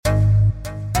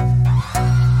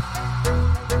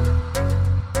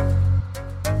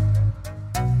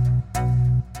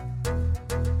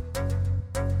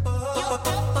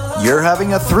you're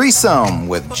having a threesome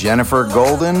with Jennifer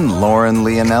Golden, Lauren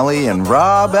Leonelli, and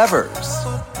Rob Evers.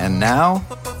 And now,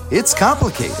 it's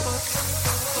complicated.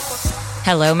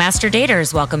 Hello, Master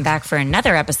Daters. Welcome back for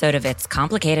another episode of It's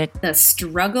Complicated. The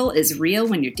struggle is real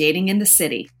when you're dating in the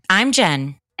city. I'm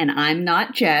Jen. And I'm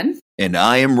not Jen. And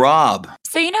I am Rob.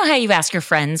 So you know how you ask your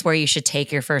friends where you should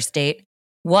take your first date?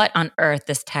 What on earth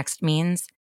this text means?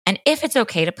 And if it's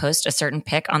okay to post a certain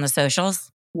pic on the socials?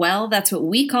 Well, that's what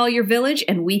we call your village,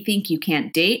 and we think you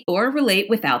can't date or relate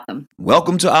without them.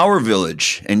 Welcome to our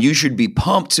village, and you should be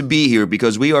pumped to be here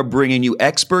because we are bringing you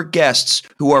expert guests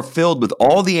who are filled with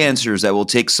all the answers that will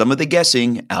take some of the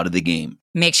guessing out of the game.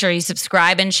 Make sure you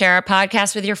subscribe and share our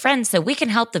podcast with your friends so we can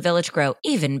help the village grow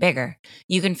even bigger.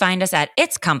 You can find us at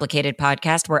It's Complicated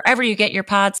Podcast wherever you get your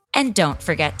pods, and don't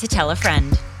forget to tell a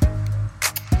friend.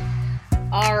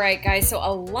 All right, guys, so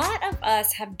a lot of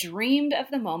us have dreamed of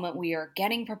the moment we are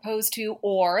getting proposed to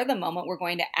or the moment we're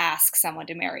going to ask someone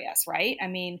to marry us, right? I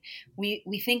mean,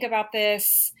 we think about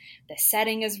this, the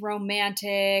setting is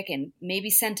romantic and maybe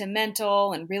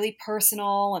sentimental and really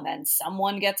personal, and then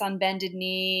someone gets on bended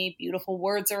knee, beautiful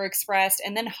words are expressed,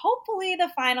 and then hopefully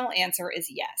the final answer is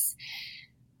yes.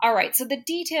 All right, so the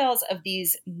details of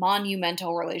these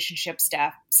monumental relationship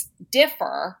steps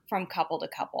differ from couple to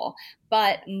couple,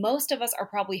 but most of us are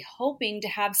probably hoping to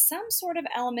have some sort of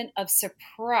element of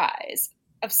surprise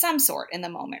of some sort in the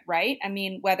moment, right? I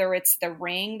mean, whether it's the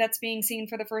ring that's being seen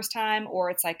for the first time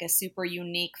or it's like a super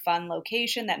unique, fun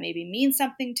location that maybe means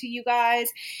something to you guys,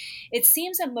 it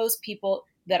seems that most people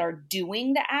that are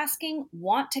doing the asking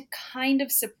want to kind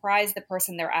of surprise the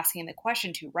person they're asking the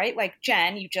question to, right? Like,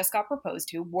 Jen, you just got proposed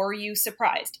to. Were you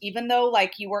surprised? Even though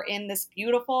like you were in this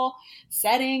beautiful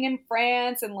setting in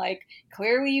France and like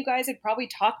clearly you guys had probably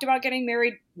talked about getting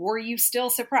married, were you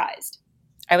still surprised?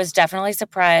 I was definitely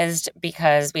surprised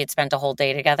because we had spent a whole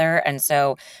day together. And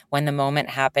so when the moment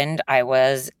happened, I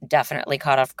was definitely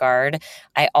caught off guard.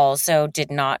 I also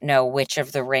did not know which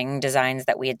of the ring designs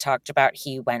that we had talked about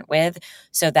he went with.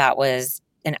 So that was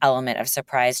an element of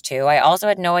surprise too. I also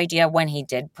had no idea when he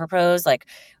did propose, like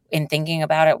in thinking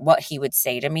about it, what he would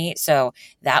say to me. So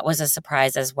that was a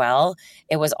surprise as well.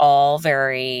 It was all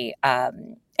very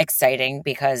exciting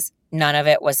because none of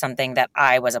it was something that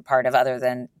I was a part of other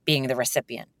than being the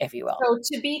recipient, if you will. So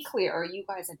to be clear, you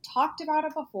guys had talked about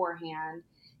it beforehand.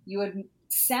 You had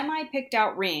semi-picked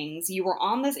out rings. You were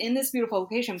in this beautiful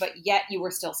location, but yet you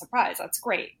were still surprised. That's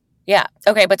great. Yeah.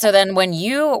 Okay. But so then when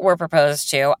you were proposed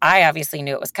to, I obviously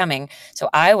knew it was coming. So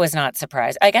I was not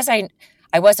surprised. I guess I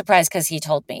was surprised because he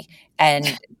told me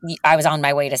and I was on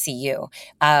my way to see you.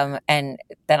 And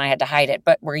then I had to hide it.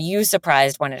 But were you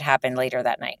surprised when it happened later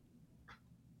that night?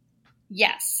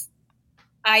 Yes.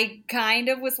 I kind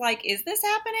of was like, is this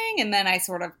happening? And then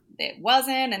it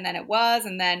wasn't, and then it was,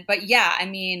 but yeah, I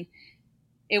mean,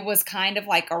 it was kind of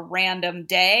like a random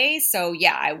day. So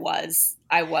yeah, I was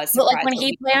surprised. But like when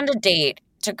he planned a date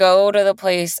to go to the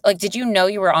place, like, did you know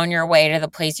you were on your way to the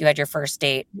place you had your first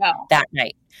date that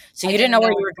night? So you didn't know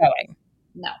where you were going?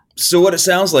 No. So what it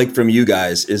sounds like from you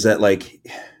guys is that like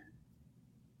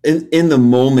in the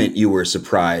moment you were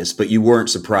surprised, but you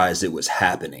weren't surprised it was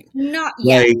happening. Not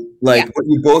yet. Like what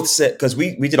you both said, because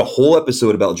we did a whole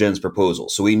episode about Jen's proposal.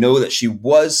 So we know that she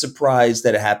was surprised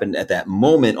that it happened at that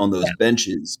moment on those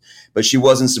benches, but she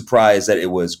wasn't surprised that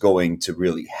it was going to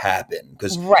really happen.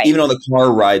 Because even on the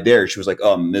car ride there, she was like,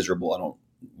 oh, I'm miserable.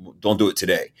 Don't do it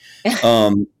today.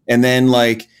 And then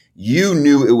like you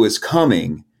knew it was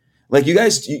coming. Like you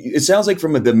guys, it sounds like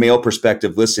from the male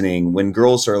perspective listening, when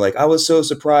girls are like, I was so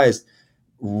surprised,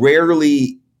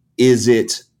 rarely is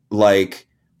it like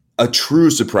a true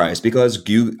surprise because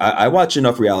I watch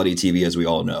enough reality TV, as we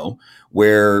all know,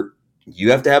 where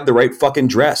you have to have the right fucking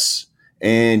dress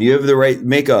and you have the right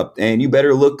makeup and you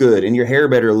better look good and your hair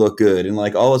better look good and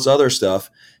like all this other stuff,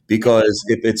 because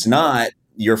if it's not,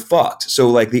 you're fucked. So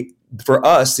like for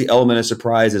us, the element of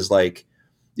surprise is like,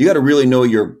 you got to really know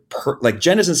like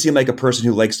Jen doesn't seem like a person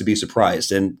who likes to be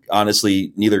surprised. And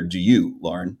honestly, neither do you,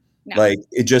 Lauren. No. Like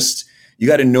you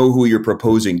got to know who you're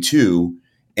proposing to.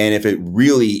 And if it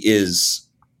really is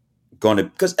going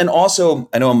to, and also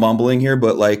I know I'm mumbling here,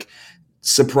 but like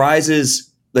surprises,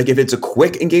 like if it's a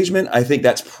quick engagement, I think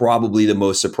that's probably the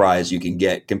most surprise you can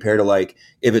get compared to like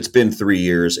if it's been 3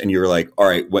 years and you're like, all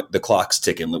right, the clock's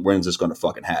ticking. When's this going to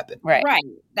fucking happen? Right.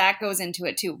 That goes into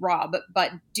it too, Rob.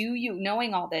 But do you,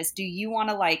 knowing all this, do you want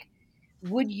to like,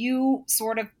 would you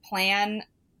sort of plan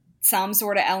some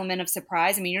sort of element of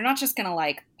surprise? I mean, you're not just going to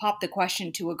like pop the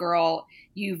question to a girl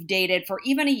you've dated for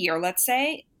even a year, let's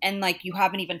say, and like you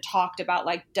haven't even talked about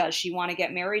like, does she want to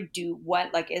get married?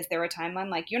 Is there a timeline?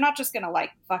 Like you're not just going to like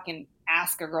fucking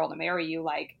ask a girl to marry you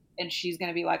like and she's going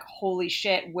to be like, holy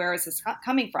shit, where is this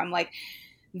coming from? Like,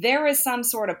 there is some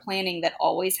sort of planning that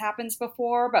always happens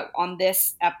before, but on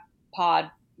this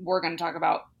pod, we're going to talk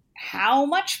about how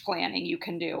much planning you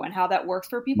can do and how that works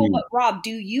for people. But Rob,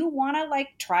 do you want to like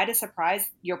try to surprise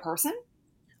your person?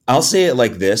 I'll say it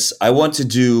like this. I want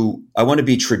to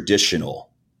be traditional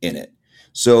in it.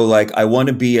 So like, I want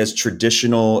to be as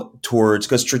traditional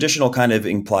because traditional kind of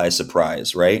implies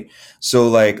surprise, right? So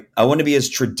like, I want to be as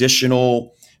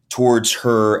traditional towards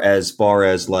her as far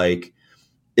as like,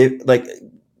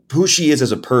 who she is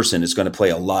as a person is going to play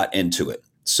a lot into it.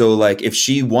 So like, if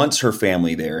she wants her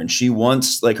family there and she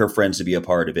wants like her friends to be a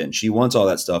part of it and she wants all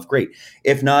that stuff, great.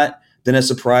 If not, then a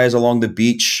surprise along the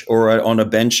beach or on a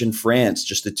bench in France,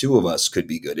 just the two of us could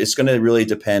be good. It's going to really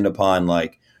depend upon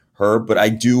like her. But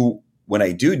when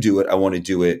I do it, I want to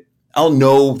do it. I'll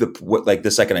know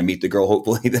the second I meet the girl,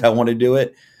 hopefully, that I want to do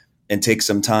it and take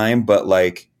some time. But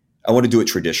like, I want to do it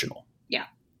traditional.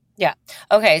 Yeah.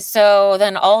 Okay. So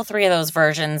then all three of those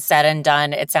versions said and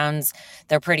done, it sounds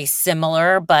they're pretty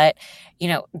similar, but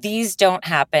these don't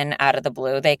happen out of the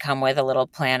blue. They come with a little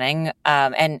planning.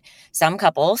 And some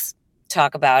couples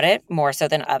talk about it more so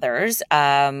than others,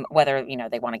 whether,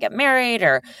 they want to get married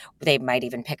or they might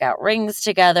even pick out rings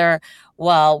together.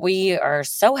 Well, we are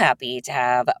so happy to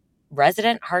have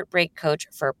resident heartbreak coach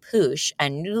for Poosh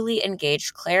and newly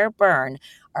engaged Claire Byrne,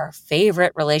 our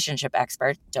favorite relationship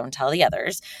expert, don't tell the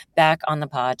others, back on the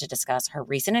pod to discuss her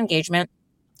recent engagement,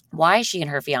 why she and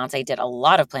her fiance did a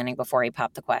lot of planning before he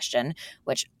popped the question,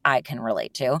 which I can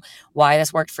relate to, why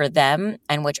this worked for them,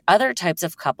 and which other types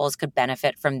of couples could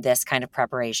benefit from this kind of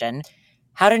preparation,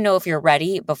 how to know if you're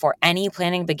ready before any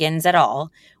planning begins at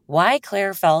all, why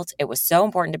Claire felt it was so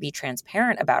important to be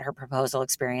transparent about her proposal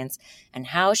experience, and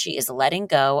how she is letting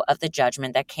go of the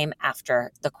judgment that came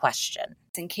after the question.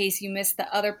 In case you missed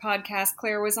the other podcast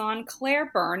Claire was on,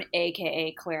 Claire Byrne,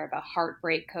 aka Claire the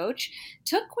Heartbreak Coach,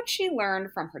 took what she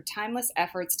learned from her timeless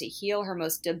efforts to heal her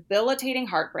most debilitating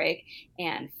heartbreak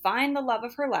and find the love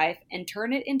of her life and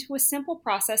turn it into a simple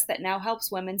process that now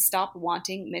helps women stop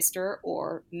wanting Mr.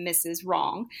 or Mrs.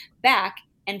 Wrong back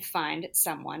and find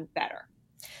someone better.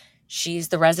 She's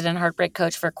the resident heartbreak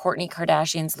coach for Kourtney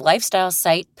Kardashian's lifestyle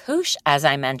site, Poosh, as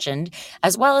I mentioned,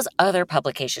 as well as other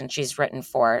publications she's written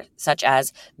for, such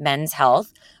as Men's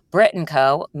Health, Brit &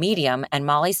 Co., Medium, and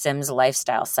Molly Sims'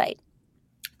 lifestyle site.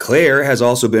 Claire has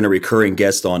also been a recurring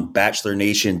guest on Bachelor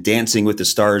Nation Dancing with the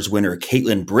Stars winner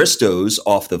Caitlin Bristow's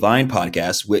Off the Vine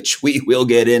podcast, which we will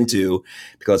get into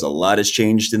because a lot has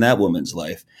changed in that woman's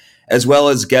life, as well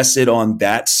as guested on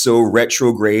That's So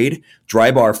Retrograde, Dry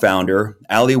Bar founder,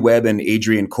 Ali Webb and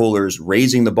Adrian Kohler's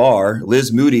Raising the Bar,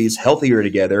 Liz Moody's Healthier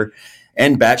Together,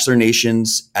 and Bachelor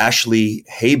Nation's Ashley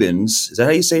Habens. Is that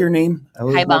how you say her name?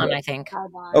 Haibon, I think.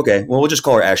 Okay, well, we'll just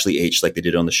call her Ashley H like they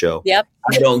did on the show. Yep.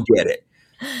 I don't get it.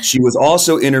 She was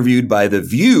also interviewed by The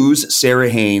View's Sarah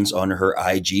Haynes on her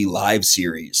IG Live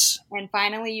series. And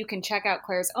finally, you can check out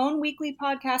Claire's own weekly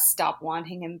podcast, Stop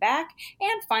Wanting Him Back,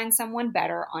 and find someone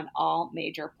better on all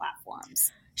major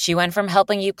platforms. She went from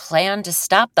helping you plan to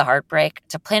stop the heartbreak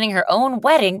to planning her own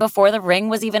wedding before the ring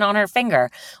was even on her finger.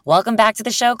 Welcome back to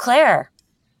the show, Claire.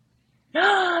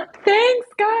 Thanks,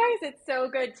 guys. It's so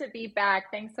good to be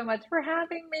back. Thanks so much for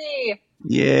having me.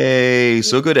 Yay.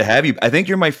 So good to have you. I think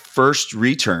you're my first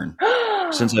return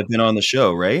since I've been on the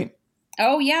show, right?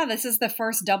 Oh, yeah. This is the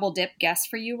first double dip guest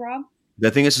for you, Rob.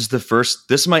 The thing is the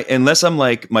first, unless I'm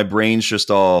like, my brain's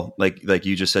just all like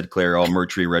you just said, Claire, all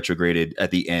Mercury retrograded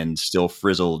at the end, still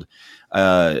frizzled.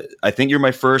 I think you're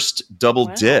my first double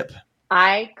dip.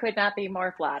 I could not be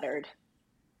more flattered.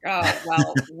 Oh,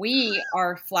 well, we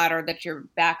are flattered that you're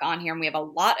back on here and we have a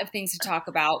lot of things to talk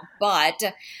about, but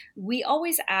we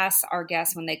always ask our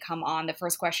guests when they come on, the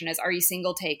first question is, are you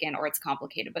single, taken, or it's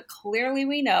complicated? But clearly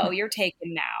we know you're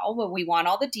taken now, but we want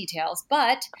all the details.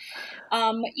 But,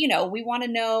 we want to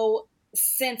know,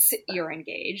 since you're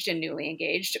engaged and newly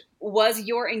engaged, was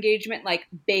your engagement like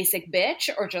basic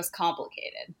bitch or just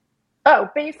complicated? Oh,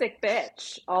 basic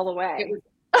bitch all the way.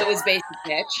 It was basic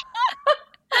bitch.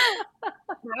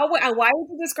 Why would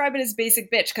you describe it as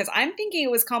basic bitch? Because I'm thinking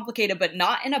it was complicated, but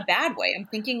not in a bad way. I'm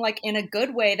thinking like in a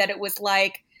good way, that it was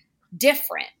like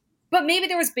different. But maybe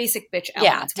there was basic bitch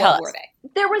elements. Yeah, what were they?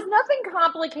 There was nothing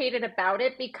complicated about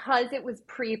it because it was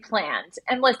pre-planned.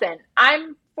 And listen,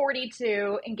 I'm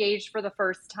 42, engaged for the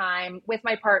first time with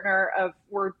my partner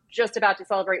we're just about to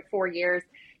celebrate 4 years.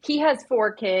 He has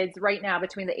 4 kids right now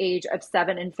between the age of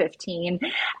 7 and 15.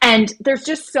 And there's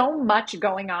just so much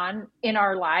going on in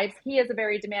our lives. He has a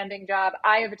very demanding job.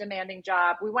 I have a demanding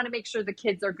job. We want to make sure the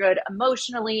kids are good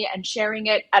emotionally and sharing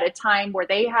it at a time where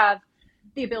they have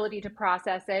the ability to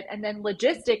process it. And then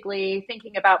logistically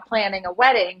thinking about planning a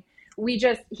wedding, he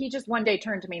just one day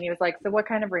turned to me and he was like, so what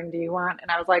kind of ring do you want? And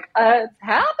I was like, it's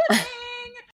happening.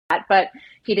 But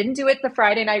he didn't do it the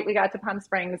Friday night we got to Palm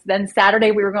Springs. Then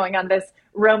Saturday we were going on this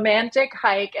romantic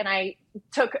hike and I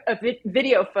took a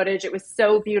video footage. It was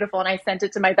so beautiful. And I sent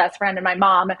it to my best friend and my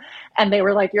mom. And they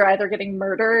were like, you're either getting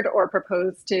murdered or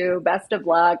proposed to. Best of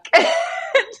luck.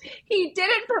 He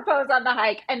didn't propose on the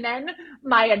hike. And then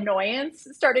my annoyance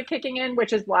started kicking in,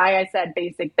 which is why I said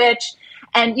basic bitch.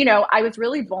 And, you know, I was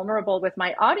really vulnerable with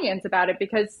my audience about it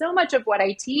because so much of what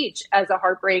I teach as a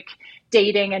heartbreak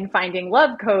dating and finding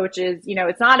love coach is, you know,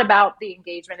 it's not about the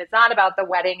engagement. It's not about the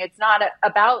wedding. It's not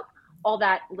about all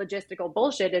that logistical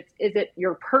bullshit. Is it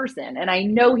your person? And I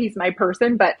know he's my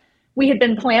person, but we had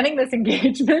been planning this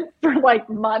engagement for like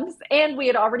months and we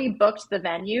had already booked the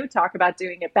venue, talk about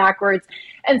doing it backwards.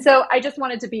 And so I just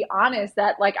wanted to be honest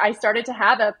that like I started to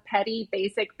have a petty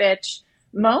basic bitch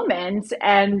moment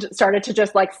and started to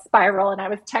just like spiral. And I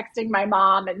was texting my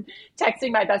mom and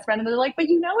texting my best friend and they're like, but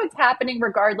you know, it's happening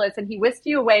regardless. And he whisked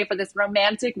you away for this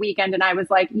romantic weekend. And I was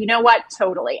like, you know what?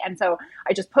 Totally. And so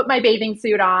I just put my bathing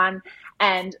suit on.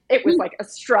 And it was like a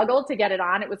struggle to get it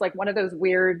on. It was like one of those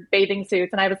weird bathing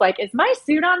suits. And I was like, is my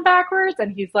suit on backwards?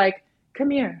 And he's like,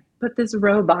 come here, put this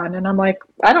robe on. And I'm like,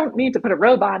 I don't need to put a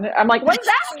robe on. I'm like, what does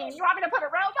that mean? You want me to put a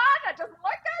robe on? That doesn't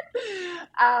look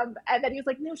good. And then he was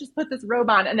like, no, just put this robe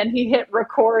on. And then he hit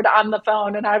record on the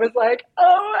phone. And I was like,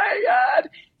 oh my God.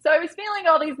 So I was feeling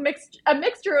all these a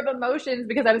mixture of emotions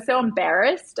because I was so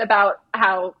embarrassed about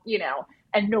how, you know,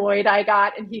 annoyed I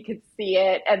got and he could see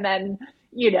it. And then,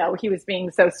 you know, he was being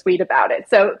so sweet about it.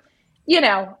 So, you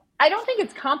know, I don't think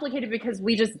it's complicated because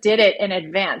we just did it in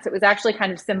advance. It was actually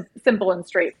kind of simple and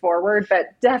straightforward,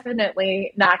 but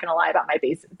definitely not going to lie about my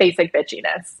basic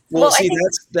bitchiness. Well, see,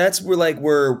 that's where like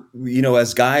we're, you know,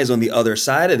 as guys on the other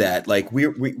side of that, like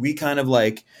we kind of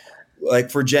like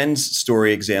for Jen's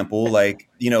story example, like,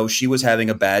 you know, she was having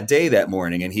a bad day that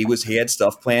morning and he had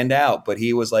stuff planned out, but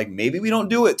he was like, maybe we don't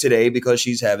do it today because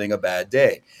she's having a bad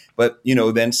day. But, you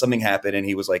know, then something happened and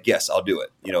he was like, yes, I'll do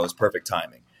it. You know, it's perfect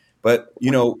timing. But, you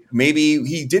know, maybe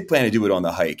he did plan to do it on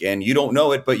the hike and you don't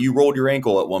know it, but you rolled your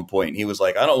ankle at one point. And he was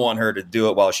like, I don't want her to do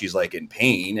it while she's like in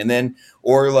pain. And then,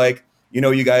 or like, you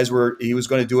know, he was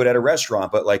going to do it at a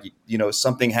restaurant, but like, you know,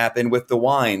 something happened with the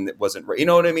wine that wasn't right. You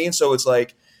know what I mean? So it's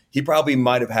like, he probably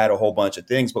might have had a whole bunch of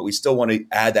things, but we still want to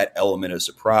add that element of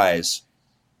surprise.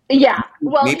 Yeah.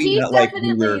 Well, maybe he not like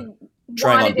we were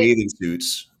trying on bathing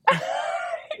suits.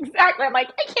 Exactly. I'm like,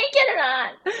 I can't get it on.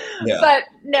 Yeah. But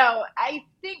no, I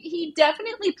think he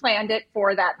definitely planned it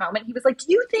for that moment. He was like, do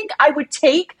you think I would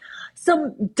take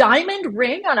some diamond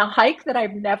ring on a hike that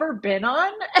I've never been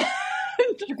on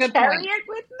and carry it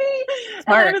with me?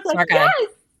 Smart, and I was like, yes,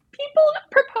 people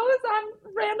propose on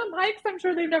random hikes I'm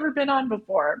sure they've never been on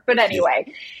before. But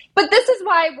anyway, but this is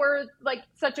why we're like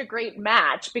such a great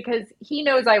match because he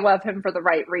knows I love him for the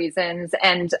right reasons.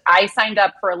 And I signed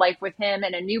up for a life with him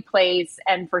in a new place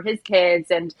and for his kids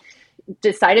and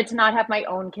decided to not have my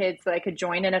own kids so I could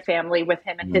join in a family with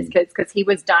him and his kids because he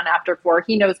was done after 4.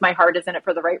 He knows my heart is in it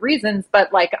for the right reasons.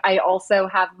 But like, I also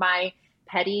have my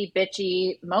petty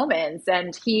bitchy moments.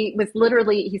 And he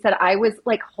said, I was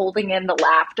like holding in the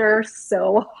laughter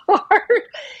so hard.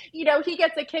 You know, he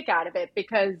gets a kick out of it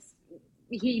because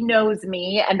he knows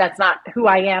me and that's not who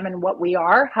I am and what we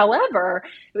are. However,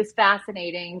 it was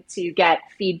fascinating to get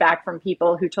feedback from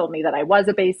people who told me that I was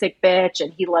a basic bitch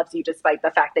and he loves you despite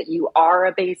the fact that you are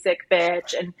a basic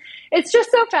bitch. And it's just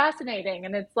so fascinating.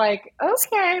 And it's like,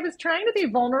 okay, I was trying to be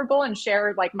vulnerable and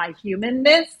share like my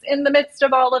humanness in the midst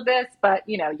of all of this, but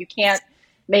you know, you can't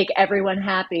make everyone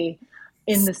happy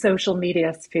in the social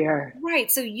media sphere. Right.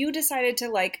 So you decided to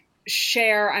like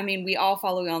share, I mean, we all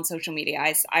follow you on social media.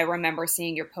 I remember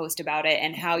seeing your post about it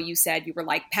and how you said you were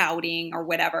like pouting or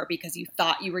whatever because you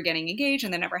thought you were getting engaged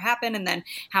and that never happened, and then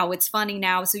how it's funny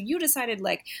now. So you decided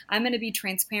like, I'm going to be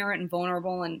transparent and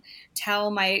vulnerable and tell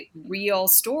my real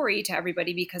story to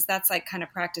everybody because that's like kind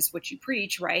of practice what you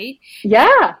preach, right? Yeah.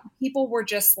 And people were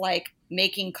just like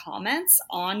making comments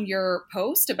on your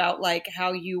post about like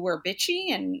how you were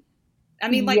bitchy and I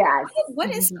mean, like, yes.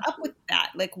 what is up with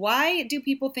that? Like, why do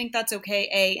people think that's okay,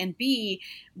 A? And B,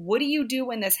 what do you do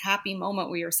in this happy moment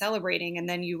where you're celebrating and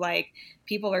then you like,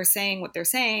 people are saying what they're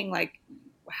saying? Like,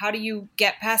 how do you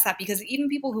get past that? Because even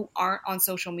people who aren't on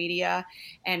social media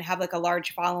and have like a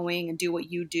large following and do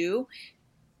what you do,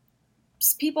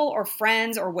 people or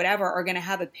friends or whatever are going to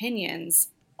have opinions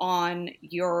on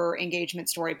your engagement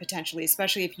story potentially,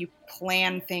 especially if you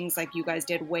plan things like you guys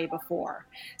did way before.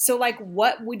 So like,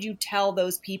 what would you tell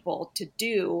those people to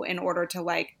do in order to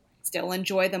like still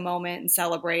enjoy the moment and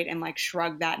celebrate and like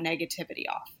shrug that negativity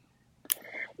off?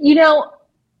 You know,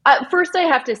 first I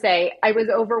have to say I was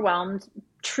overwhelmed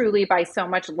truly by so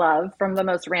much love from the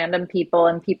most random people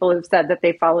and people who've said that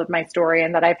they followed my story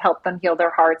and that I've helped them heal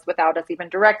their hearts without us even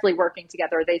directly working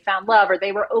together. They found love, or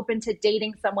they were open to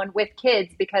dating someone with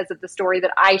kids because of the story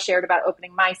that I shared about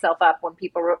opening myself up. When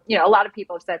people were, a lot of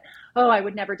people have said, oh, I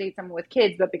would never date someone with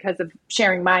kids, but because of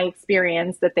sharing my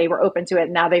experience that they were open to it.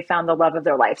 And now they found the love of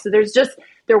their life. So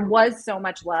there was so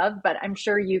much love, but I'm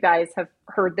sure you guys have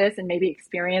heard this and maybe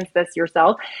experienced this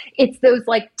yourself. It's those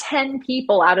like 10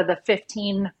 people out of the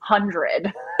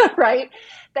 1,500, right?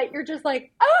 That you're just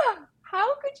like, oh,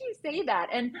 how could you say that?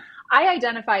 And I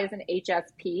identify as an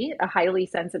HSP, a highly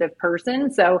sensitive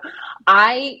person. So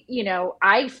I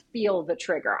feel the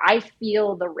trigger. I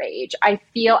feel the rage. I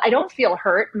don't feel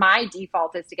hurt. My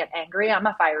default is to get angry. I'm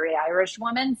a fiery Irish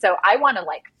woman. So I want to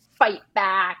like fight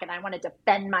back and I want to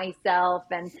defend myself.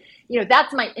 And,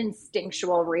 that's my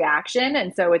instinctual reaction.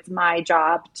 And so it's my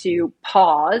job to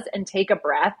pause and take a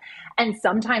breath. And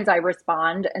sometimes I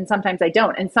respond and sometimes I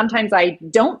don't. And sometimes I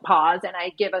don't pause and I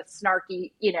give a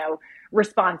snarky,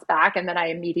 response back. And then I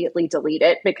immediately delete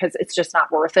it because it's just not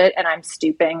worth it. And I'm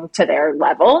stooping to their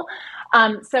level.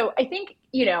 So I think,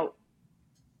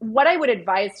 what I would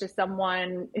advise to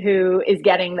someone who is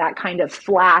getting that kind of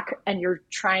flack and you're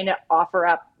trying to offer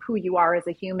up who you are as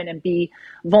a human and be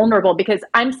vulnerable, because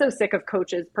I'm so sick of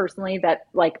coaches personally that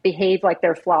like behave like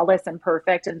they're flawless and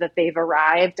perfect and that they've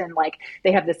arrived and like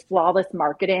they have this flawless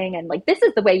marketing and like, this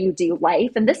is the way you do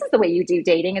life and this is the way you do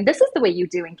dating and this is the way you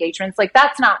do engagements. Like,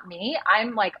 that's not me.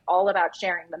 I'm like all about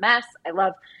sharing the mess. I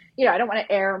love, I don't want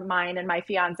to air mine and my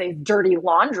fiance's dirty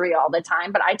laundry all the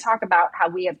time, but I talk about how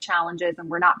we have challenges and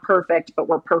we're not perfect, but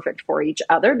we're perfect for each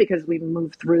other because we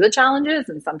move through the challenges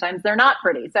and sometimes they're not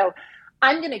pretty. So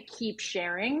I'm going to keep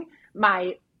sharing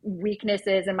my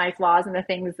weaknesses and my flaws and the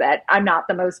things that I'm not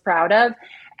the most proud of.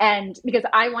 And because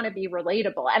I want to be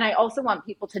relatable. And I also want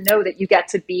people to know that you get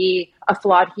to be a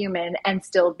flawed human and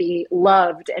still be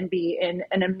loved and be in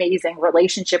an amazing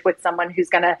relationship with someone who's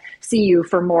going to see you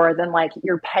for more than like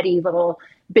your petty little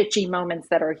bitchy moments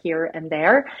that are here and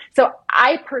there. So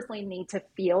I personally need to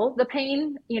feel the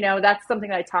pain. That's something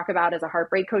that I talk about as a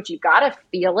heartbreak coach. You got to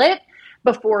feel it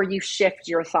before you shift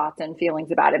your thoughts and feelings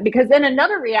about it. Because then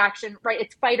another reaction, right?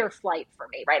 It's fight or flight for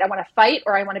me, right? I want to fight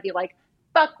or I want to be like,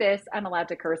 fuck this. I'm allowed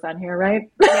to curse on here,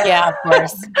 right? Yeah, of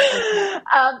course.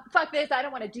 Fuck this. I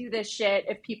don't want to do this shit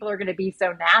if people are going to be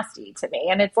so nasty to me.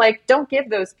 And it's like, don't give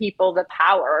those people the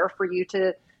power for you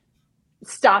to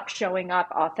stop showing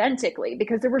up authentically,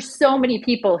 because there were so many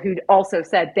people who'd also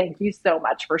said, thank you so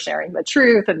much for sharing the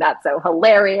truth. And that's so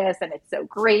hilarious. And it's so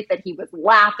great that he was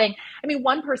laughing. I mean,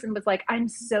 one person was like, I'm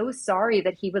so sorry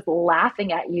that he was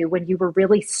laughing at you when you were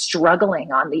really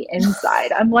struggling on the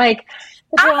inside. I'm like,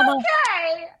 I'm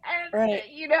okay. And, right.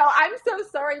 I'm so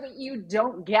sorry that you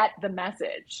don't get the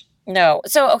message. No.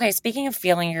 So, okay, speaking of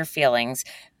feeling your feelings,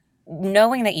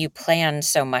 knowing that you planned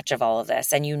so much of all of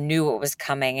this and you knew what was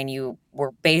coming and you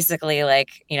were basically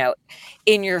like,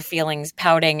 in your feelings,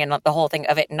 pouting and the whole thing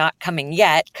of it not coming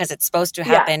yet because it's supposed to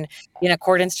happen in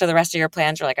accordance to the rest of your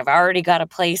plans. You're like, I've already got a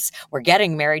place. We're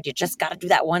getting married. You just got to do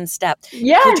that one step.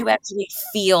 Yes. Could you actually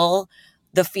feel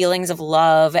the feelings of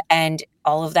love and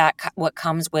all of that, what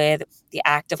comes with the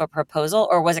act of a proposal?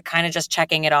 Or was it kind of just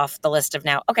checking it off the list of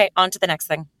now, okay, on to the next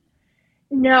thing?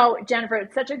 No, Jennifer,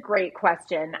 it's such a great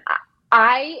question.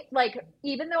 I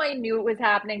even though I knew it was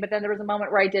happening, but then there was a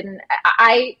moment where I didn't,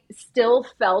 I still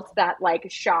felt that like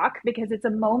shock, because it's a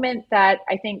moment that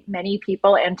I think many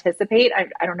people anticipate.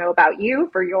 I don't know about you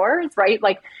for yours, right?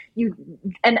 Like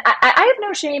and I have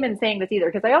no shame in saying this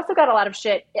either, because I also got a lot of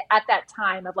shit at that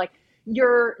time of like,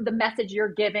 the message you're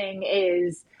giving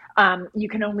is, you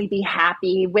can only be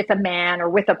happy with a man or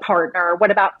with a partner.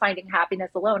 What about finding happiness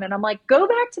alone? And I'm like, go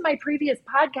back to my previous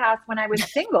podcast when I was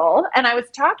single and I was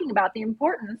talking about the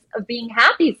importance of being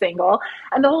happy single.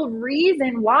 And the whole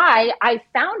reason why I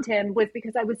found him was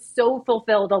because I was so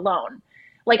fulfilled alone.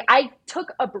 Like, I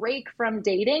took a break from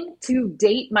dating to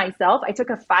date myself. I took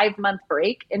a 5-month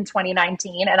break in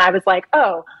 2019 and I was like,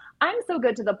 oh, I'm so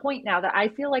good to the point now that I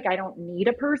feel like I don't need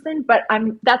a person, but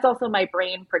that's also my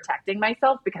brain protecting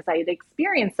myself because I had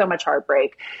experienced so much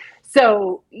heartbreak.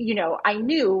 So, I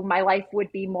knew my life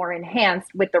would be more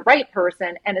enhanced with the right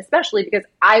person. And especially because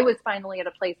I was finally at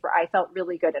a place where I felt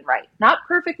really good and right, not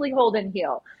perfectly whole and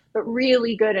heal, but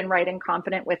really good and right and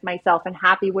confident with myself and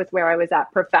happy with where I was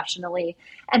at professionally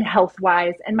and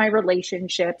health-wise and my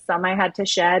relationships. Some I had to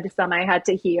shed, some I had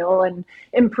to heal and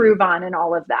improve on and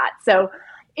all of that. So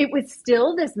it was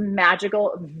still this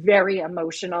magical, very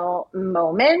emotional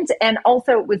moment. And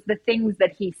also it was the things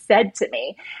that he said to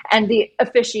me and the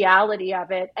officiality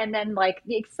of it. And then like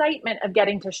the excitement of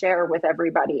getting to share with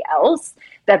everybody else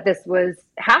that this was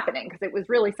happening, because it was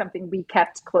really something we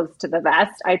kept close to the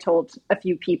vest. I told a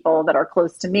few people that are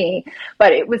close to me,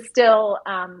 but it was still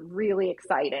really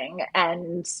exciting.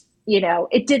 And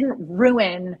it didn't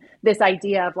ruin this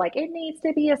idea of like, it needs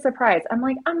to be a surprise. I'm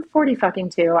like, I'm 40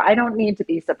 fucking 2. I don't need to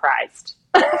be surprised.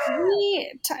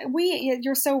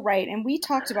 You're so right. And we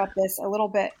talked about this a little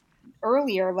bit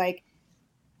earlier. Like,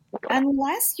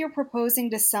 unless you're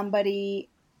proposing to somebody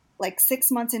like 6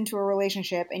 months into a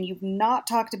relationship and you've not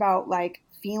talked about like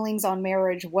feelings on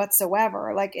marriage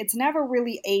whatsoever, like it's never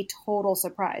really a total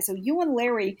surprise. So you and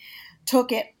Larry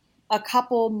took it a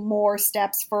couple more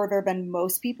steps further than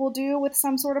most people do with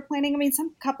some sort of planning. I mean,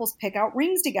 some couples pick out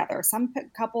rings together. Some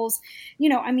couples,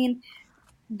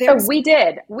 we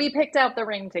did. We picked out the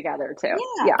ring together too.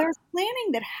 Yeah, there's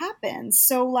planning that happens.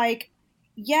 So like,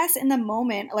 yes, in the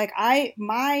moment, like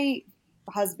my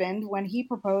husband, when he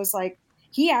proposed, like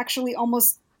he actually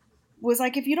almost was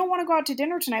like, if you don't want to go out to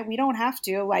dinner tonight, we don't have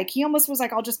to. Like he almost was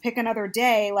like, I'll just pick another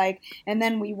day. Like, and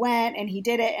then we went and he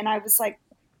did it. And I was like,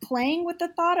 playing with the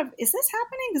thought of, is this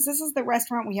happening? Because this is the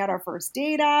restaurant we had our first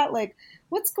date at. Like,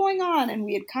 what's going on? And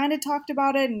we had kind of talked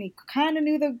about it, and he kind of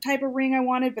knew the type of ring I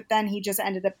wanted, but then he just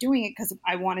ended up doing it because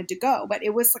I wanted to go. But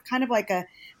it was kind of like a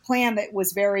plan that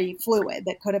was very fluid,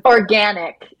 that could have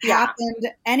organic happened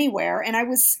anywhere. And I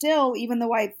was still, even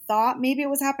though I thought maybe it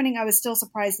was happening, I was still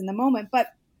surprised in the moment. But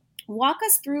walk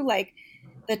us through like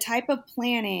the type of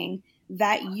planning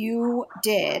that you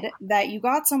did, that you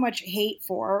got so much hate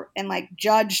for and like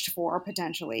judged for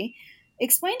potentially.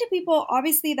 Explain to people,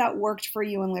 obviously that worked for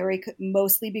you and Larry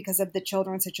mostly because of the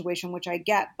children situation, which I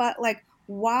get, but like,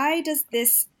 why does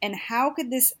this and how could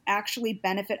this actually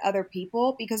benefit other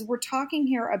people? Because we're talking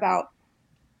here about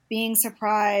being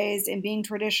surprised and being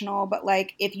traditional, but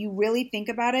like, if you really think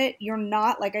about it, you're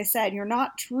not, like I said, you're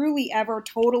not truly ever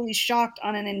totally shocked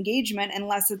on an engagement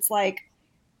unless it's like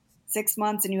 6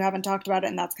 months and you haven't talked about it,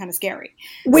 and that's kind of scary.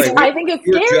 Which I think is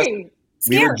scary.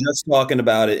 We were just talking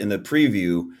about it in the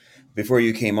preview before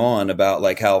you came on about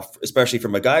like how, especially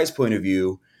from a guy's point of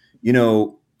view,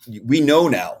 we know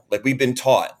now, like we've been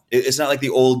taught. It's not like the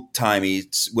old timey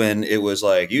when it was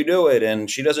like, you do it and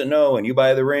she doesn't know and you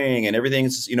buy the ring and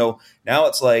everything's, now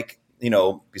it's like,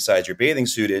 besides your bathing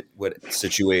suit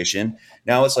situation,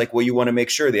 now it's like, well, you want to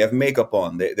make sure they have makeup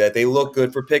on, that they look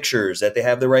good for pictures, that they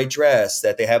have the right dress,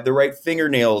 that they have the right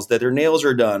fingernails, that their nails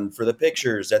are done for the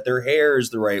pictures, that their hair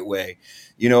is the right way,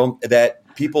 that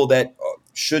people that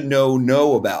should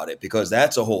know about it, because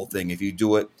that's a whole thing. If you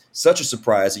do it such a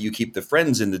surprise that you keep the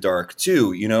friends in the dark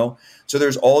too, so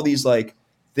there's all these like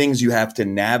things you have to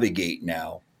navigate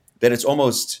now that it's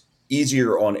almost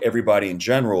easier on everybody in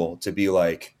general to be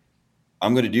like,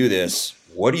 I'm going to do this.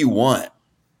 What do you want?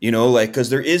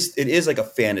 Because it is like a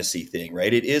fantasy thing,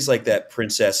 right? It is like that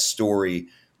princess story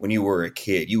when you were a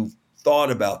kid. You've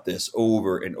thought about this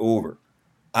over and over.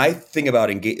 I think about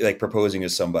proposing to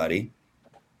somebody.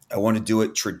 I want to do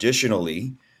it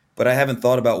traditionally, but I haven't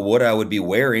thought about what I would be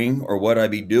wearing or what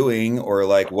I'd be doing or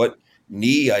like what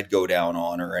knee I'd go down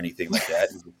on or anything like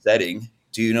that in the setting.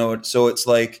 Do you know? So it's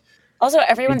like, also,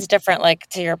 everyone's different, like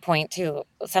to your point too.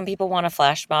 Some people want a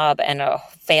flash mob and a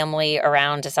family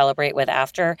around to celebrate with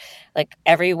after. Like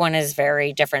everyone is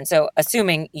very different. So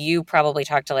assuming you probably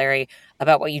talked to Larry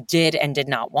about what you did and did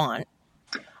not want.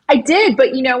 I did,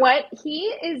 but you know what?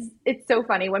 It's so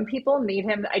funny when people meet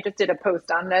him. I just did a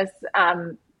post on this.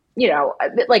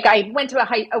 Like I went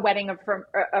to a wedding of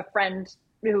a friend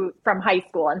who from high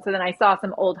school. And so then I saw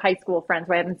some old high school friends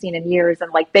who I haven't seen in years.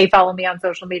 And like, they follow me on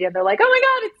social media and they're like, oh my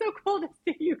God, it's so cool to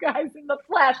see you guys in the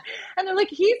flesh. And they're like,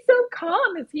 he's so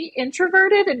calm. Is he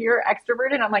introverted and you're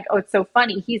extroverted? I'm like, oh, it's so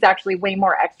funny. He's actually way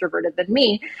more extroverted than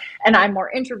me. And I'm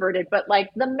more introverted, but like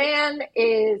the man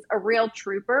is a real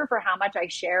trooper for how much I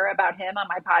share about him on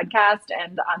my podcast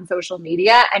and on social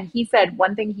media. And he said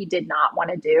one thing he did not want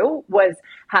to do was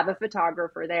have a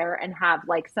photographer there and have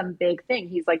like some big thing.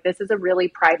 He's like, this is a really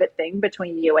private thing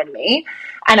between you and me,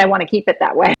 and I want to keep it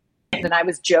that way. And I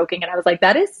was joking and I was like,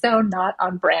 that is so not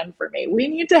on brand for me. We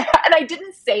need to, and I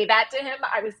didn't say that to him.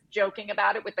 I was joking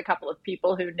about it with a couple of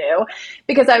people who knew,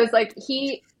 because I was like,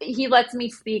 he lets me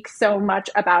speak so much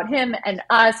about him and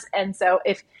us. And so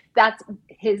if that's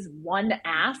his one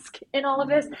ask in all of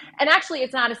this, and actually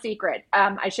it's not a secret.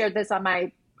 I shared this on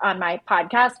my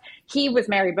podcast. He was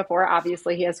married before.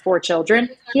 Obviously he has 4 children.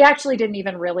 He actually didn't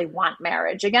even really want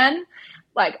marriage again.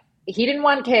 Like, he didn't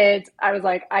want kids. I was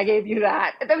like, I gave you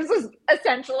that. This was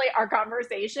essentially our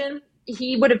conversation.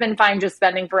 he would have been fine just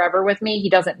spending forever with me. He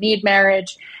doesn't need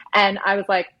marriage. And I was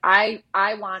like, I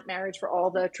want marriage for all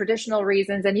the traditional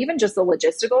reasons and even just the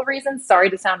logistical reasons. Sorry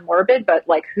to sound morbid, but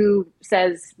like, who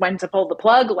says when to pull the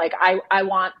plug? Like, I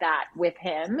want that with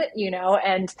him,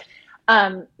 and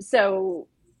so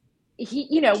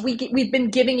he, we've been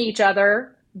giving each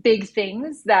other big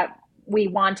things that we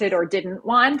wanted or didn't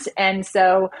want. And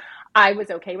so I was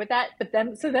okay with that. But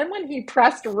then when he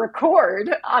pressed record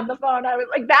on the phone, I was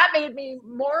like, that made me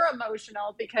more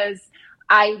emotional because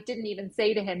I didn't even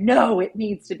say to him, no, it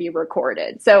needs to be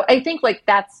recorded. So I think like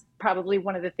that's probably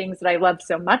one of the things that I love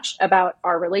so much about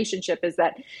our relationship is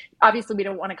that obviously we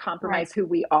don't want to compromise who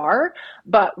we are,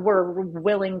 but we're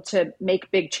willing to make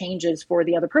big changes for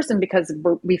the other person because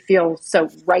we feel so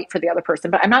right for the other person.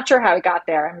 But I'm not sure how I got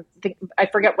there. I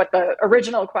forget what the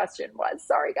original question was.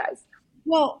 Sorry, guys.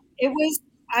 Well,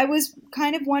 I was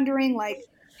kind of wondering, like,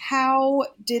 how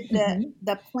did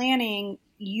the planning,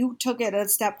 you took it a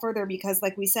step further because,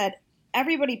 like we said,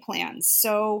 everybody plans.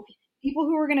 So people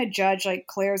who are going to judge, like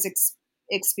Claire's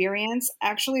experience,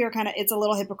 actually are it's a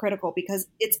little hypocritical because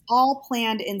it's all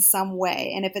planned in some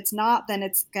way. And if it's not, then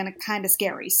it's going to kind of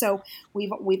scary. So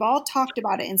we've all talked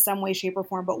about it in some way, shape, or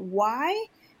form. But why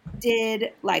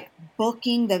did like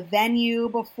booking the venue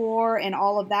before and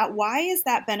all of that, why is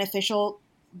that beneficial?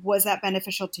 Was that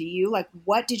beneficial to you? Like,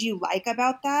 what did you like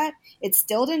about that? It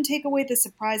still didn't take away the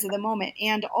surprise of the moment.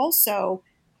 And also,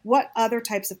 what other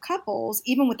types of couples,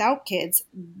 even without kids,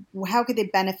 how could they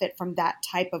benefit from that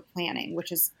type of planning,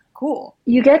 which is cool?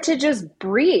 You get to just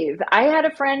breathe. I had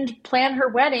a friend plan her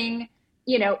wedding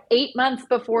 8 months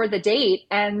before the date,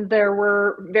 and there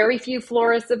were very few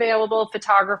florists available,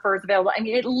 photographers available. I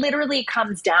mean, it literally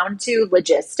comes down to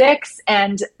logistics.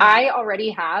 And I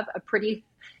already have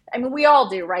we all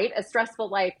do, right? A stressful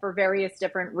life for various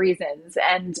different reasons.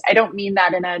 And I don't mean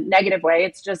that in a negative way.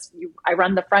 It's just I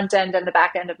run the front end and the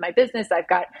back end of my business. I've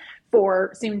got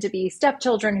 4 soon-to-be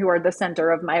stepchildren who are the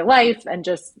center of my life, and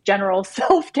just general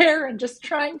self-care and just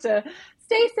trying to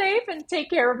stay safe and take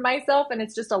care of myself. And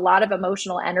it's just a lot of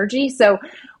emotional energy. So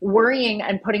worrying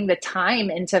and putting the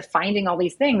time into finding all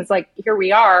these things, like here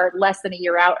we are less than a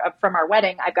year out from our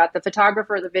wedding. I've got the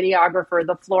photographer, the videographer,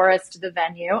 the florist, the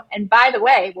venue. And by the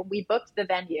way, when we booked the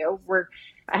venue,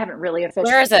 I haven't really officially.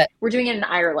 Where is it? We're doing it in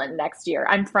Ireland next year.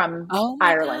 I'm from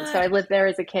Ireland. God. So I lived there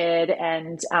as a kid,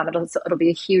 and it'll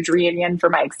be a huge reunion for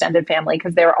my extended family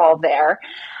because they're all there.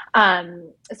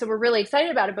 So we're really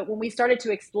excited about it. But when we started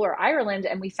to explore Ireland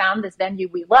and we found this venue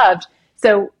we loved,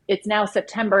 so it's now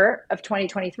September of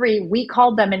 2023, we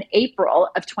called them in April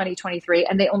of 2023,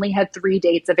 and they only had 3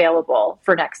 dates available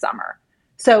for next summer.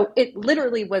 So it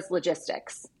literally was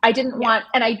logistics. I don't want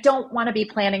to be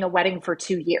planning a wedding for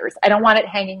 2 years. I don't want it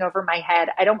hanging over my head.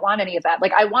 I don't want any of that.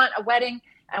 Like, I want a wedding.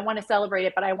 I want to celebrate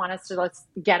it, but I want us to let's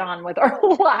get on with our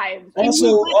lives.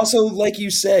 Also, like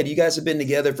you said, you guys have been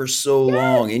together for so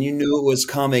long, and you knew it was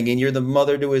coming, and you're the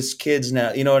mother to his kids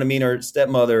now, you know what I mean, or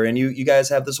stepmother, and you guys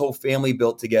have this whole family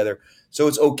built together. So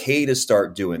it's okay to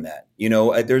start doing that.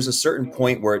 There's a certain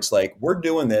point where it's like, we're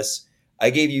doing this. I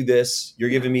gave you this. You're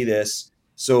giving me this.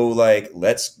 So like,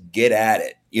 let's get at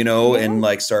it, and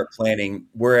like start planning.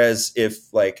 Whereas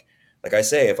if like I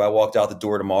say, if I walked out the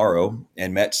door tomorrow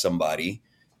and met somebody,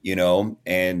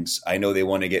 and I know they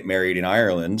want to get married in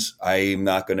Ireland, I'm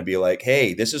not going to be like,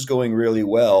 hey, this is going really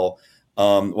well.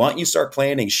 Why don't you start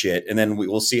planning shit, and then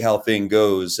we'll see how thing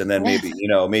goes, and then maybe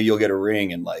you'll get a ring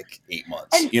in like 8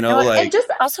 months. And just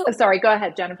also, sorry, go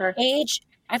ahead, Jennifer. Age.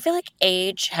 I feel like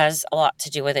age has a lot to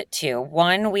do with it too.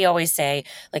 One, we always say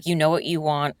like, what you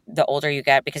want the older you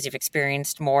get because you've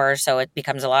experienced more, so it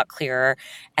becomes a lot clearer.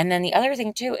 And then the other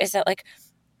thing too is that like,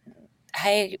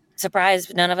 hey,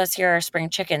 surprise, none of us here are spring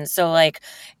chickens. So like,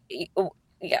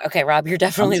 yeah, okay, Rob, you're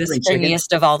definitely the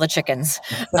springiest of all the chickens.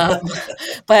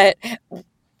 But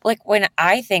like when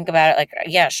I think about it, like,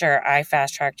 yeah, sure, I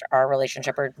fast-tracked our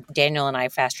relationship, or Daniel and I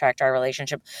fast-tracked our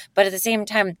relationship. But at the same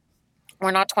time, we're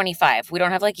not 25. We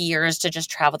don't have like years to just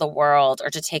travel the world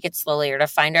or to take it slowly or to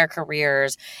find our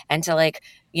careers and to like,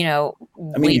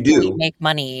 wait till we make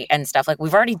money and stuff. Like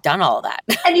we've already done all that.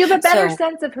 And you have a better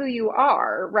sense of who you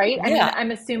are, right? Yeah. I mean,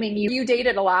 I'm assuming you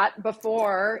dated a lot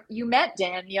before you met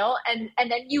Daniel, and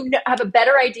then you have a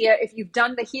better idea if you've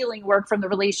done the healing work from the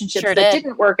relationships that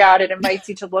didn't work out. It invites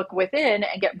you to look within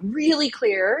and get really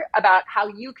clear about how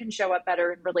you can show up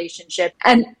better in relationship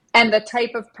and the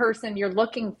type of person you're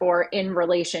looking for in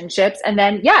relationships. And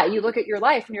then, you look at your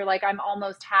life and you're like, I'm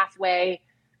almost halfway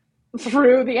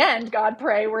through the end. God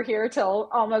pray we're here till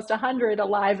almost 100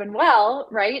 alive and well,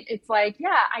 right? It's like,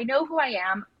 I know who I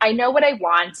am. I know what I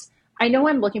want. I know what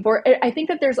I'm looking for. I think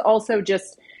that there's also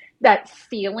just that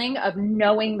feeling of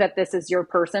knowing that this is your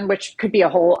person, which could be a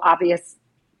whole obvious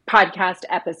podcast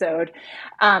episode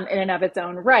in and of its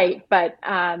own right. But,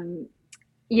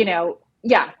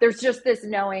 yeah, there's just this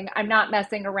knowing I'm not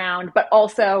messing around, but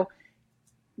also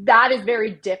that is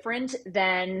very different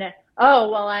than,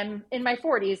 oh, well, I'm in my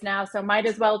 40s now, so might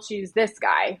as well choose this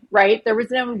guy, right? There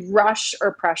was no rush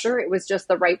or pressure. It was just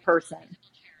the right person.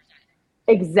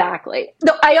 Exactly.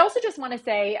 No, I also just want to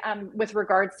say, with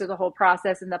regards to the whole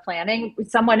process and the planning,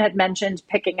 someone had mentioned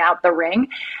picking out the ring.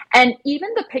 And even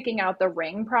the picking out the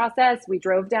ring process, we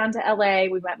drove down to LA.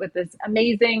 We went with this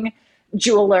amazing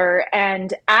jeweler.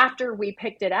 And after we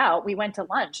picked it out, we went to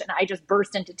lunch and I just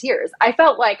burst into tears. I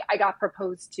felt like I got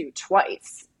proposed to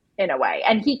twice in a way.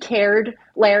 And he cared,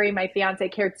 Larry, my fiance,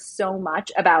 cared so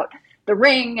much about the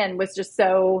ring and was just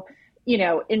so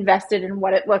invested in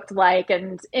what it looked like,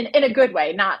 and in a good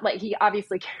way, not like he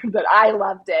obviously cared that I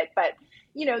loved it, but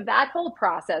that whole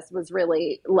process was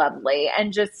really lovely,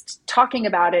 and just talking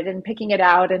about it and picking it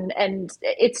out. And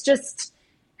it's just,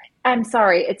 I'm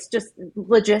sorry, it's just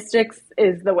logistics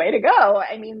is the way to go.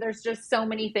 I mean, there's just so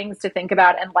many things to think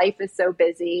about and life is so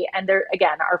busy, and there,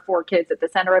 again, are 4 kids at the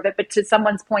center of it. But to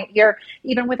someone's point here,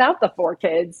 even without the 4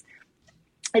 kids,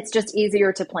 it's just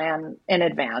easier to plan in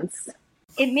advance.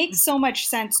 It makes so much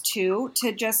sense too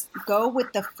to just go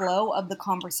with the flow of the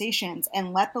conversations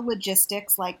and let the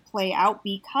logistics play out,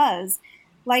 because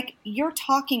you're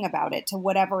talking about it to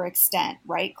whatever extent,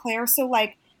 right, Claire? So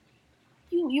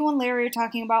you and Larry are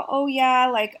talking about, oh yeah,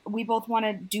 we both want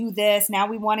to do this. Now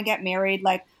we want to get married.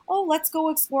 Oh, let's go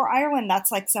explore Ireland.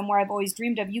 That's somewhere I've always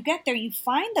dreamed of. You get there, you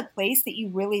find the place that you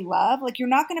really love. You're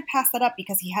not going to pass that up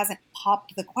because he hasn't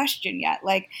popped the question yet.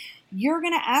 You're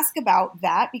going to ask about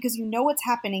that because you know what's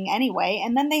happening anyway.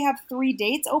 And then they have 3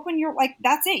 dates open. You're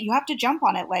that's it. You have to jump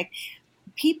on it.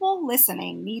 People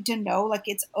listening need to know,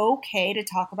 it's okay to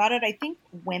talk about it. I think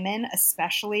women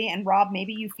especially, and Rob,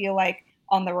 maybe you feel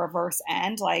on the reverse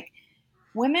end,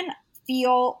 women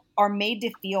are made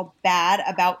to feel bad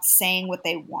about saying what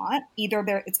they want.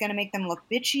 Either it's going to make them look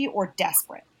bitchy or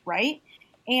desperate, right?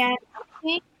 And I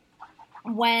think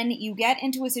when you get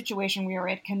into a situation where you're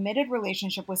in a committed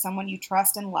relationship with someone you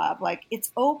trust and love,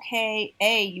 it's okay.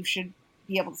 You should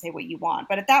be able to say what you want.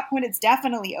 But at that point, it's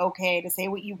definitely okay to say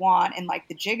what you want. And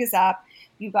the jig is up.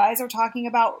 You guys are talking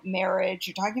about marriage.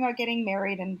 You're talking about getting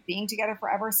married and being together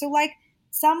forever. So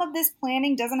some of this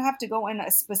planning doesn't have to go in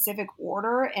a specific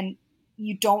order, and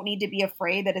you don't need to be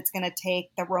afraid that it's going to take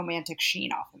the romantic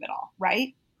sheen off of it all,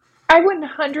 right? I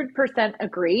 100%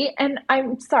 agree. And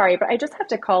I'm sorry, but I just have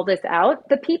to call this out.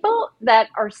 The people that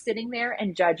are sitting there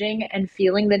and judging and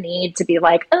feeling the need to be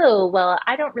like, oh, well,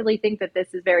 I don't really think that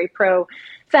this is very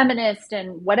pro-feminist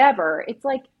and whatever. It's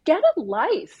get a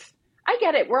life. I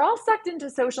get it. We're all sucked into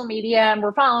social media and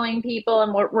we're following people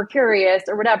and we're curious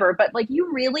or whatever. But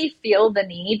you really feel the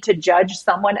need to judge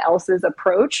someone else's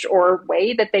approach or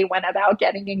way that they went about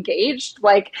getting engaged.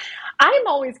 I'm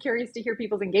always curious to hear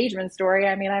people's engagement story.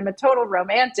 I mean, I'm a total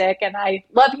romantic and I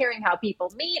love hearing how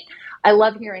people meet. I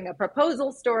love hearing a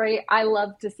proposal story. I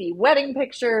love to see wedding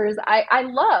pictures. I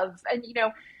love, and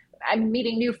I'm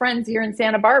meeting new friends here in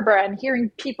Santa Barbara and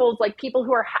hearing people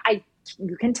who are,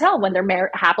 you can tell when they're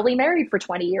happily married for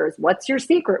 20 years. What's your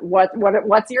secret?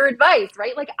 What's your advice,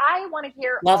 right? I want to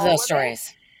hear love all those of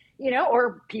stories. It,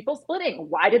 or people splitting.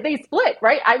 Why did they split,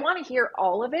 right? I want to hear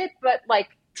all of it, but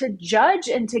to judge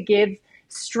and to give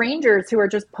strangers who are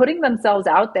just putting themselves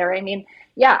out there. I mean,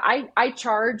 yeah, I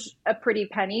charge a pretty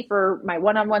penny for my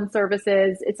one-on-one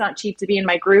services. It's not cheap to be in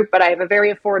my group, but I have a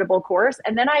very affordable course.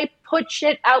 And then I put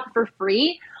shit out for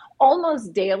free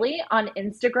almost daily on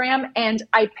Instagram, and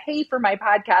I pay for my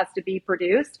podcast to be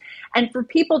produced. And for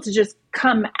people to just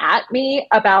come at me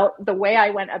about the way I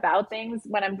went about things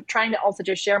when I'm trying to also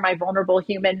just share my vulnerable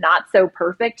human, not so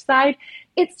perfect side,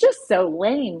 it's just so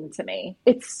lame to me.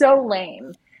 It's so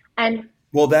lame. And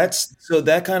well,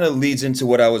 that kind of leads into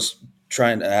what I was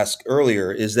trying to ask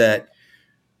earlier, is that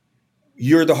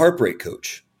you're the heartbreak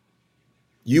coach.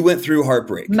 You went through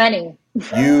heartbreak. Many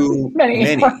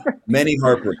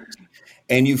heartbreaks.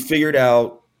 And you figured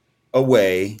out a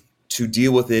way to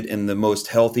deal with it in the most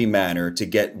healthy manner to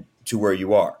get to where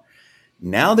you are.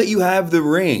 Now that you have the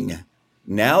ring,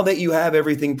 now that you have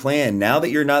everything planned, now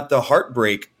that you're not the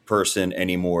heartbreak person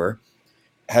anymore,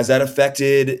 has that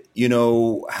affected,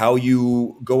 how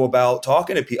you go about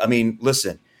talking to people? I mean,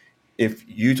 listen, if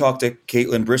you talk to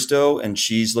Caitlin Bristow and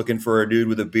she's looking for a dude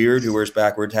with a beard who wears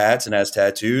backward hats and has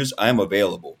tattoos, I'm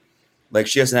available.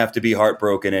 She doesn't have to be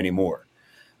heartbroken anymore.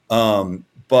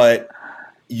 But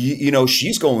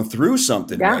she's going through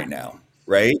something right now.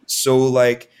 Right. So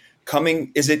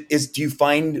do you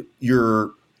find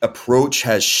your approach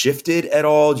has shifted at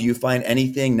all? Do you find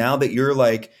anything now that you're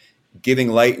like giving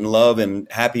light and love and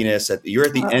happiness you're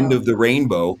at the end of the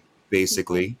rainbow,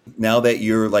 basically, now that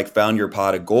you're like found your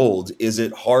pot of gold, is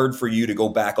it hard for you to go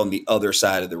back on the other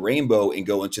side of the rainbow and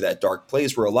go into that dark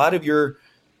place where a lot of your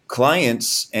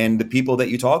clients and the people that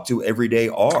you talk to every day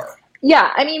are?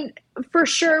 Yeah, I mean, for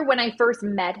sure, when I first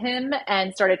met him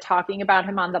and started talking about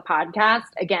him on the podcast,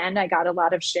 again, I got a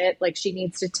lot of shit. Like, she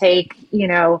needs to take,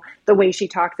 the way she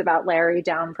talks about Larry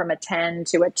down from a 10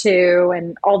 to a 2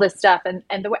 and all this stuff.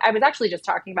 And the way, I was actually just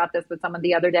talking about this with someone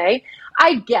the other day.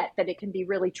 I get that it can be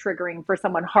really triggering for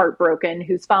someone heartbroken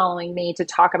who's following me to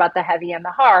talk about the heavy and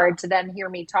the hard to then hear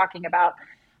me talking about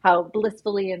how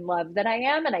blissfully in love that I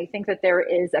am. And I think that there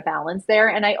is a balance there.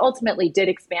 And I ultimately did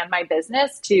expand my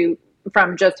business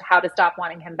from just how to stop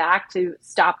wanting him back to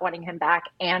stop wanting him back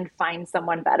and find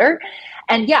someone better.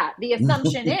 And yeah, the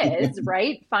assumption is,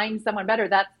 right, find someone better.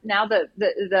 That's now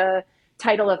the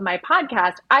title of my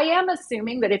podcast. I am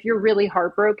assuming that if you're really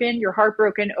heartbroken, you're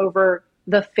heartbroken over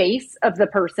the face of the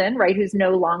person, right, who's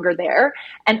no longer there.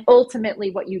 And ultimately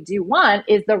what you do want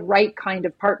is the right kind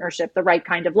of partnership, the right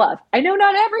kind of love. I know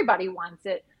not everybody wants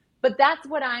it, but that's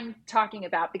what I'm talking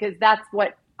about because that's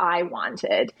what I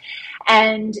wanted.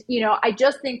 And, I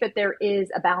just think that there is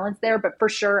a balance there, but for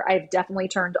sure, I've definitely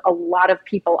turned a lot of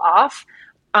people off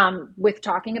with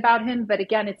talking about him. But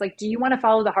again, it's like, do you want to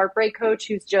follow the heartbreak coach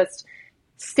who's just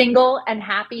single and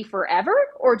happy forever?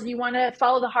 Or do you want to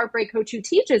follow the heartbreak coach who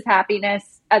teaches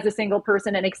happiness as a single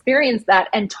person and experienced that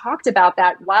and talked about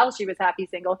that while she was happy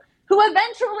single, who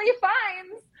eventually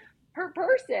finds her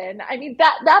person? I mean,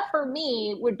 that for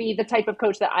me would be the type of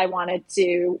coach that I wanted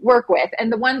to work with.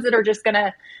 And the ones that are just going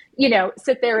to,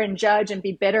 sit there and judge and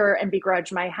be bitter and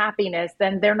begrudge my happiness,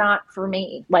 then they're not for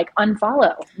me. Like,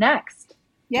 unfollow next.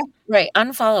 Yeah. Right.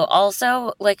 Unfollow.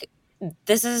 Also, like,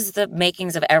 this is the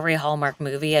makings of every Hallmark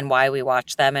movie and why we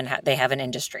watch them and they have an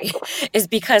industry is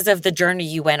because of the journey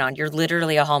you went on. You're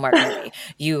literally a Hallmark movie.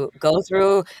 You go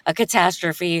through a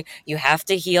catastrophe. You have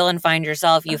to heal and find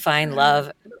yourself. You find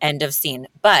love. End of scene.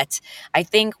 But I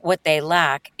think what they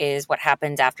lack is what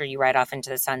happens after you ride off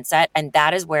into the sunset. And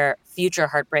that is where future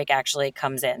heartbreak actually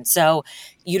comes in. So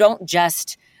you don't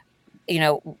just,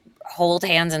 hold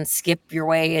hands and skip your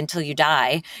way until you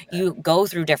die. You go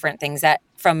through different things that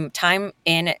from time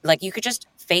in, like you could just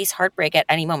face heartbreak at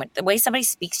any moment. The way somebody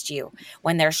speaks to you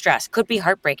when they're stressed could be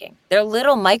heartbreaking. They're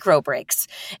little micro breaks.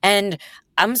 And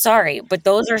I'm sorry, but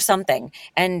those are something.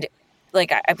 And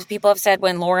like people have said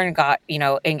when Lauren got,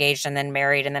 engaged and then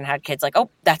married and then had kids, like, oh,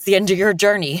 that's the end of your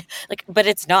journey. Like, but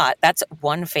it's not. That's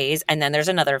one phase. And then there's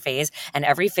another phase and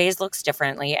every phase looks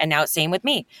differently. And now same with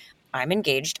me. I'm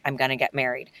engaged. I'm going to get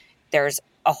married. There's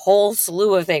a whole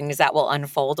slew of things that will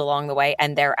unfold along the way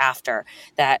and thereafter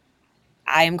that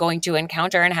I am going to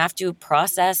encounter and have to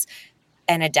process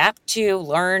and adapt to,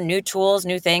 learn new tools,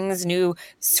 new things, new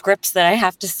scripts that I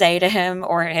have to say to him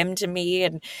or him to me.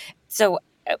 And so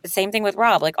same thing with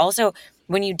Rob. Like also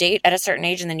when you date at a certain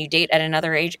age and then you date at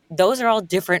another age, those are all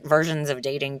different versions of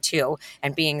dating too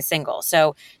and being single.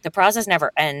 So the process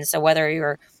never ends. So whether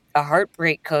you're a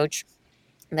heartbreak coach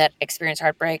that experienced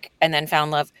heartbreak and then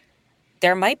found love,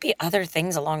 there might be other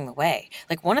things along the way.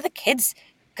 Like one of the kids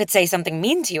could say something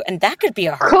mean to you, and that could be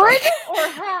a heartbreak. Could or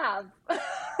have.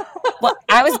 Well,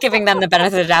 I was giving them the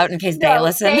benefit of the doubt in case they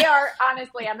listen. They are,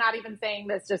 honestly, I'm not even saying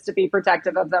this just to be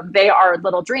protective of them. They are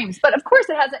little dreams. But of course,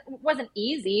 it wasn't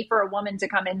easy for a woman to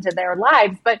come into their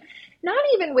lives. But not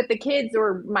even with the kids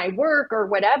or my work or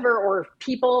whatever, or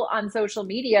people on social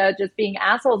media just being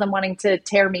assholes and wanting to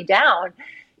tear me down.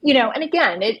 And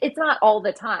again, it's not all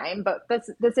the time, but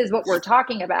this is what we're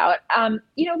talking about.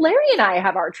 Larry and I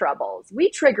have our troubles.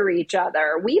 We trigger each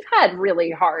other. We've had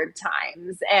really hard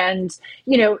times. And,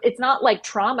 it's not like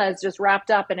trauma is just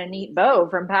wrapped up in a neat bow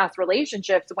from past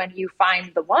relationships when you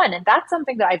find the one. And that's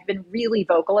something that I've been really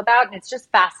vocal about. And it's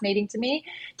just fascinating to me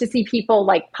to see people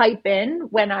like pipe in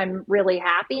when I'm really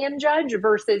happy and judge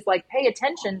versus like pay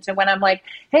attention to when I'm like,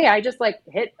 hey, I just like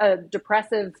hit a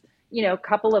depressive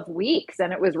couple of weeks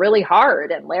and it was really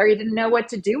hard and Larry didn't know what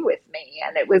to do with me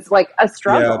and it was like a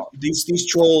struggle. Yeah, these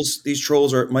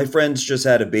trolls are, my friends just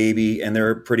had a baby and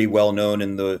they're pretty well known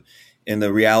in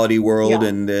the reality world,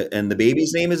 and the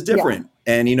baby's name is different.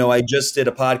 Yeah. And I just did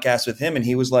a podcast with him and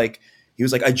he was like,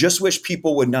 I just wish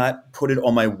people would not put it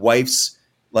on my wife's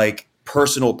like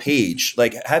personal page.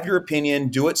 Like have your opinion,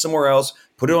 do it somewhere else,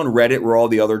 put it on Reddit where all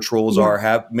the other trolls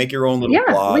are, make your own little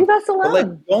blog. Leave us alone.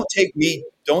 But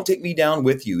don't take me down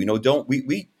with you.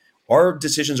 Our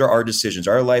decisions are our decisions.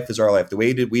 Our life is our life. The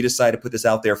way that we decide to put this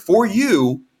out there for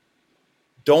you,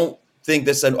 don't think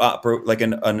this is like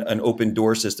an open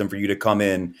door system for you to come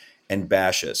in and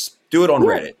bash us. Do it on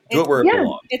Reddit. Do it where it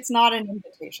belongs. It's not an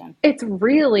invitation. It's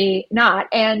really not.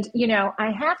 And,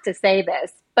 I have to say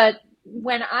this, but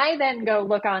when I then go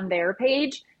look on their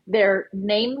page, they're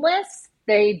nameless.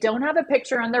 They don't have a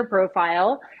picture on their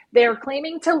profile. They're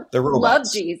claiming to love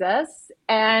Jesus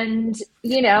and,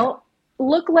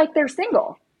 look like they're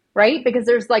single, right? Because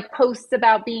there's like posts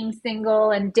about being single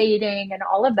and dating and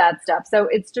all of that stuff. So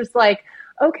it's just like,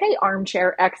 okay,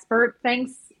 armchair expert,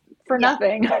 thanks for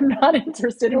nothing. I'm not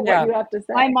interested in what you have to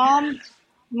say.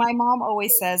 My mom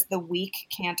always says the weak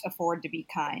can't afford to be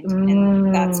kind.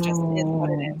 And that's just is what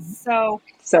it is. So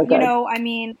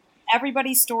good.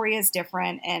 Everybody's story is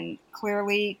different. And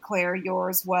clearly, Claire,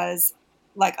 yours was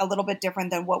like a little bit different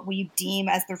than what we deem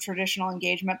as the traditional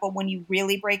engagement. But when you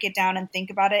really break it down and think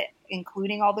about it,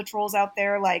 including all the trolls out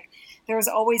there, like there's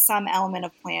always some element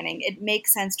of planning. It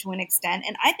makes sense to an extent.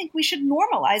 And I think we should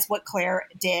normalize what Claire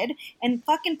did and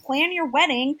fucking plan your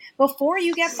wedding before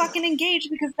you get fucking engaged,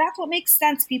 because that's what makes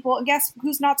sense, people. And guess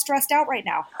who's not stressed out right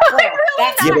now? Claire.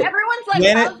 Everyone's like,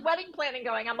 how's wedding planning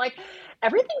going? I'm like,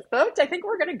 everything's booked. I think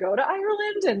we're going to go to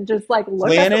Ireland and just like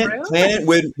look at the room. Plan it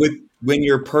with when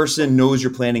your person knows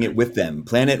you're planning it with them.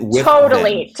 Plan it with them.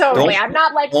 Totally. I'm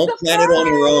not like, don't plan it on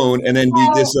your own and then be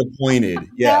disappointed.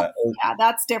 Yeah.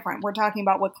 That's different. We're talking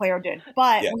about what Claire did.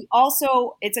 But we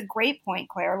also, it's a great point,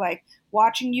 Claire, like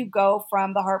watching you go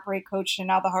from the Heartbreak coach to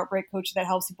now the Heartbreak coach that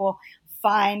helps people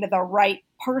find the right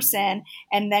person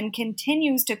and then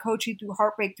continues to coach you through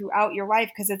heartbreak throughout your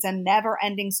life, because it's a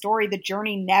never-ending story. The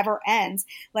journey never ends.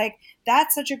 Like,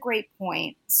 that's such a great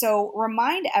point. So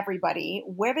remind everybody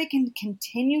where they can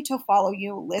continue to follow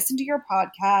you, listen to your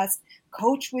podcast,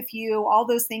 coach with you, all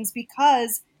those things,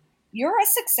 because you're a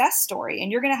success story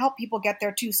and you're going to help people get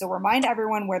there too. So remind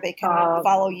everyone where they can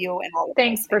follow you and all of that.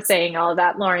 Thanks for saying all of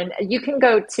that, Lauren. You can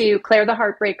go to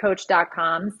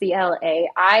ClaireTheHeartbreakCoach.com,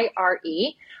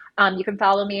 CLAIRE. You can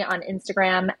follow me on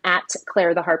Instagram at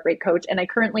Claire the Heartbreak Coach. And I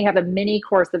currently have a mini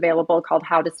course available called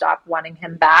How to Stop Wanting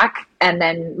Him Back. And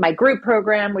then my group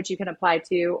program, which you can apply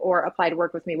to or apply to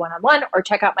work with me one-on-one, or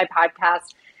check out my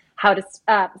podcast,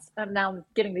 I'm now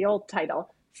getting the old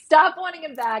title, Stop Wanting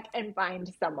Him Back and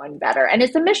Find Someone Better. And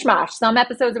it's a mishmash. Some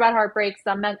episodes about heartbreak,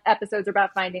 some episodes are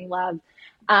about finding love.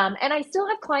 And I still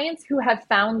have clients who have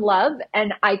found love,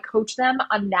 and I coach them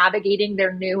on navigating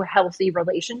their new healthy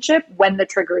relationship when the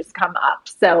triggers come up.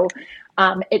 So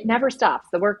it never stops.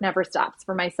 The work never stops,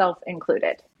 for myself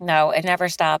included. No, it never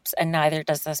stops. And neither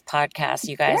does this podcast.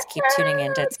 You guys keep tuning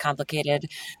into It's Complicated,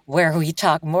 where we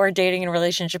talk more dating and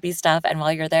relationship-y stuff. And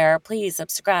while you're there, please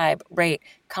subscribe, rate,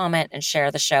 comment, and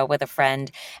share the show with a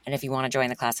friend. And if you want to join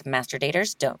the class of master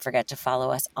daters, don't forget to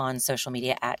follow us on social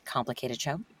media at Complicated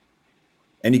Show.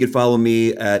 And you can follow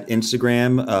me at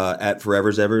Instagram at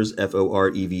Foreversevers,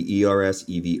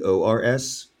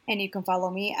 FOREVERSEVORS. And you can follow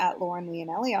me at Lauren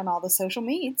Leonelli on all the social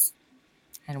medias.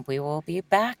 And we will be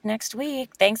back next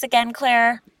week. Thanks again,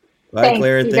 Claire. Bye,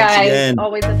 Claire. Thanks guys. again.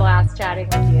 Always a blast chatting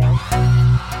with you.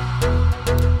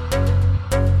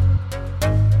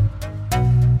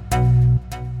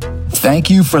 Thank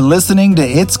you for listening to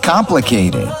It's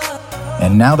Complicated.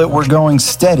 And now that we're going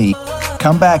steady,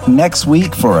 come back next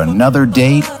week for another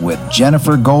date with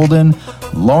Jennifer Golden,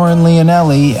 Lauren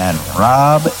Leonelli, and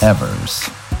Rob Evers.